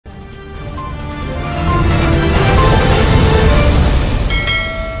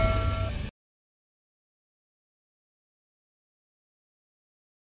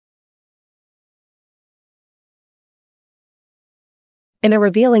In a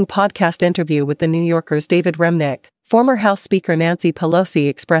revealing podcast interview with The New Yorker's David Remnick, former House Speaker Nancy Pelosi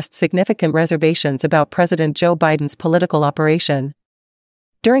expressed significant reservations about President Joe Biden's political operation.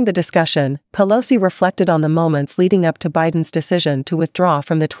 During the discussion, Pelosi reflected on the moments leading up to Biden's decision to withdraw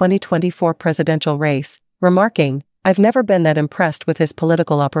from the 2024 presidential race, remarking, "I've never been that impressed with his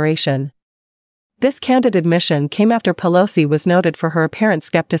political operation." This candid admission came after Pelosi was noted for her apparent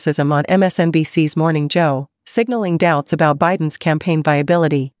skepticism on MSNBC's Morning Joe, signaling doubts about Biden's campaign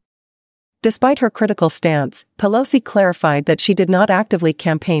viability. Despite her critical stance, Pelosi clarified that she did not actively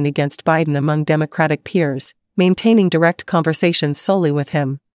campaign against Biden among Democratic peers, maintaining direct conversations solely with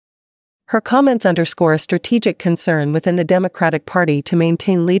him. Her comments underscore a strategic concern within the Democratic Party to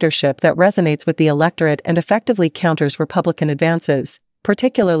maintain leadership that resonates with the electorate and effectively counters Republican advances,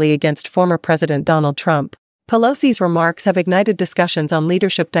 particularly against former President Donald Trump. Pelosi's remarks have ignited discussions on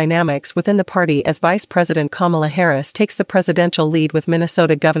leadership dynamics within the party as Vice President Kamala Harris takes the presidential lead with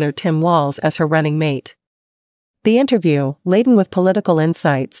Minnesota Governor Tim Walz as her running mate. The interview, laden with political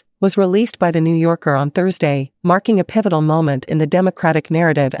insights, was released by The New Yorker on Thursday, marking a pivotal moment in the Democratic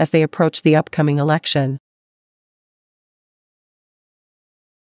narrative as they approach the upcoming election.